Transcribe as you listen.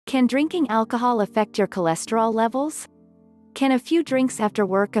Can drinking alcohol affect your cholesterol levels? Can a few drinks after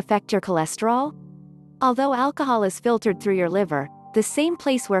work affect your cholesterol? Although alcohol is filtered through your liver, the same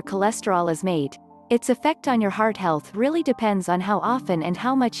place where cholesterol is made, its effect on your heart health really depends on how often and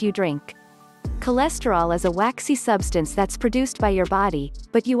how much you drink. Cholesterol is a waxy substance that's produced by your body,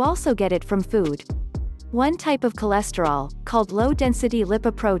 but you also get it from food. One type of cholesterol, called low-density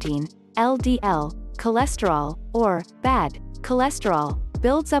lipoprotein, LDL, cholesterol, or bad cholesterol,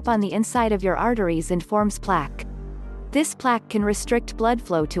 builds up on the inside of your arteries and forms plaque. This plaque can restrict blood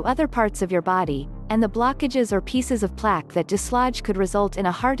flow to other parts of your body, and the blockages or pieces of plaque that dislodge could result in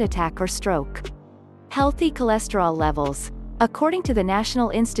a heart attack or stroke. Healthy cholesterol levels. According to the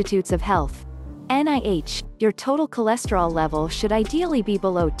National Institutes of Health, NIH, your total cholesterol level should ideally be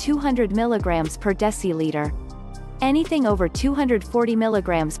below 200 mg per deciliter. Anything over 240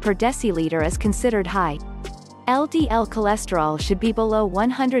 mg per deciliter is considered high. LDL cholesterol should be below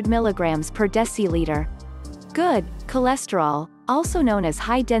 100 mg per deciliter. Good cholesterol, also known as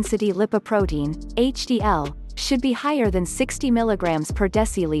high-density lipoprotein, HDL, should be higher than 60 mg per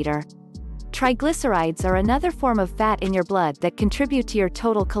deciliter. Triglycerides are another form of fat in your blood that contribute to your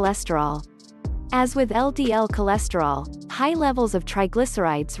total cholesterol. As with LDL cholesterol, high levels of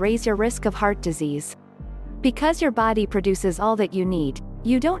triglycerides raise your risk of heart disease. Because your body produces all that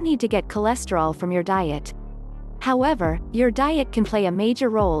you don't need to get cholesterol from your diet. However, your diet can play a major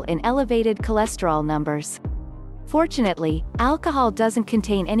role in elevated cholesterol numbers. Fortunately, alcohol doesn't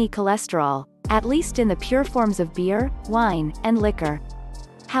contain any cholesterol, at least in the pure forms of beer, wine, and liquor.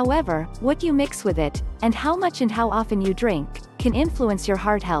 However, what you mix with it, and how much and how often you drink, can influence your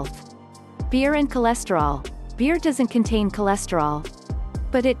heart health. Beer and cholesterol. Beer doesn't contain cholesterol.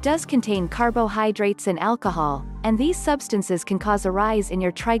 But it does contain carbohydrates and alcohol, and these substances can cause a rise in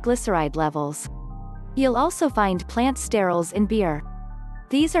your triglyceride levels. You'll also find plant sterols in beer.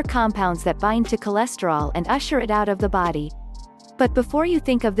 These are compounds that bind to cholesterol and usher it out of the body. But before you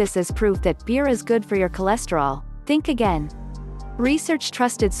think of this as proof that beer is good for your cholesterol, think again. Research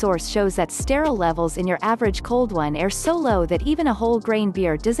trusted source shows that sterol levels in your average cold one are so low that even a whole grain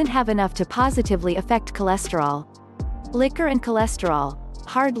beer doesn't have enough to positively affect cholesterol. Liquor and cholesterol.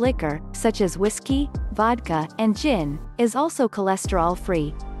 Hard liquor, such as whiskey, vodka, and gin, is also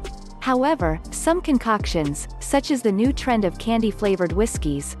cholesterol-free. However, some concoctions, such as the new trend of candy-flavored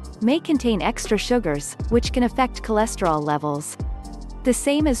whiskeys, may contain extra sugars, which can affect cholesterol levels. The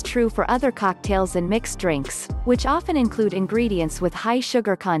same is true for other cocktails and mixed drinks, which often include ingredients with high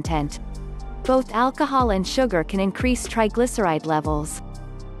sugar content. Both alcohol and sugar can increase triglyceride levels.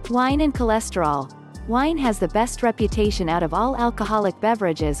 Wine and cholesterol. Wine has the best reputation out of all alcoholic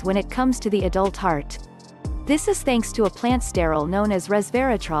beverages when it comes to the adult heart. This is thanks to a plant sterol known as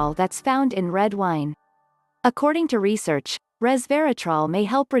resveratrol that's found in red wine. According to research, resveratrol may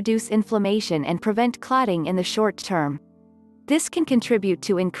help reduce inflammation and prevent clotting in the short term. This can contribute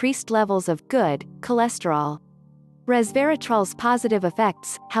to increased levels of good cholesterol. Resveratrol's positive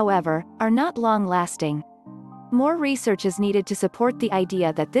effects, however, are not long-lasting. More research is needed to support the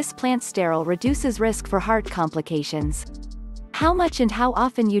idea that this plant sterol reduces risk for heart complications. How much and how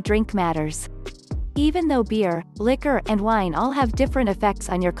often you drink matters. Even though beer, liquor, and wine all have different effects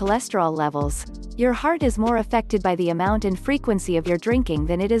on your cholesterol levels, your heart is more affected by the amount and frequency of your drinking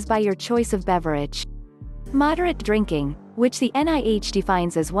than it is by your choice of beverage. Moderate drinking, which the NIH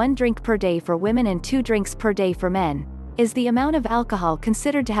defines as 1 drink per day for women and 2 drinks per day for men, is the amount of alcohol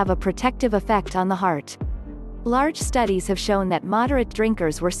considered to have a protective effect on the heart. Large studies have shown that moderate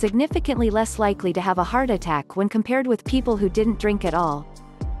drinkers were significantly less likely to have a heart attack when compared with people who didn't drink at all.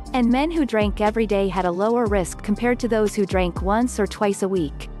 And men who drank every day had a lower risk compared to those who drank once or twice a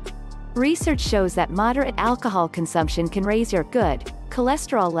week. Research shows that moderate alcohol consumption can raise your good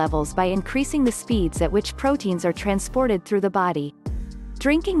cholesterol levels by increasing the speeds at which proteins are transported through the body.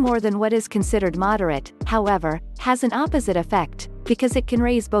 Drinking more than what is considered moderate, however, has an opposite effect, because it can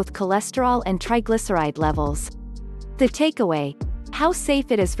raise both cholesterol and triglyceride levels. The takeaway: how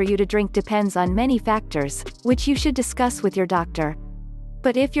safe it is for you to drink depends on many factors, which you should discuss with your doctor.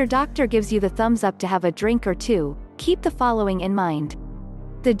 But if your doctor gives you the thumbs up to have a drink or two, keep the following in mind.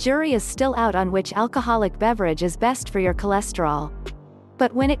 The jury is still out on which alcoholic beverage is best for your cholesterol.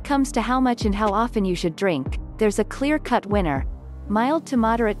 But when it comes to how much and how often you should drink, there's a clear-cut winner. Mild to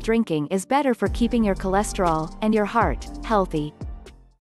moderate drinking is better for keeping your cholesterol and your heart healthy.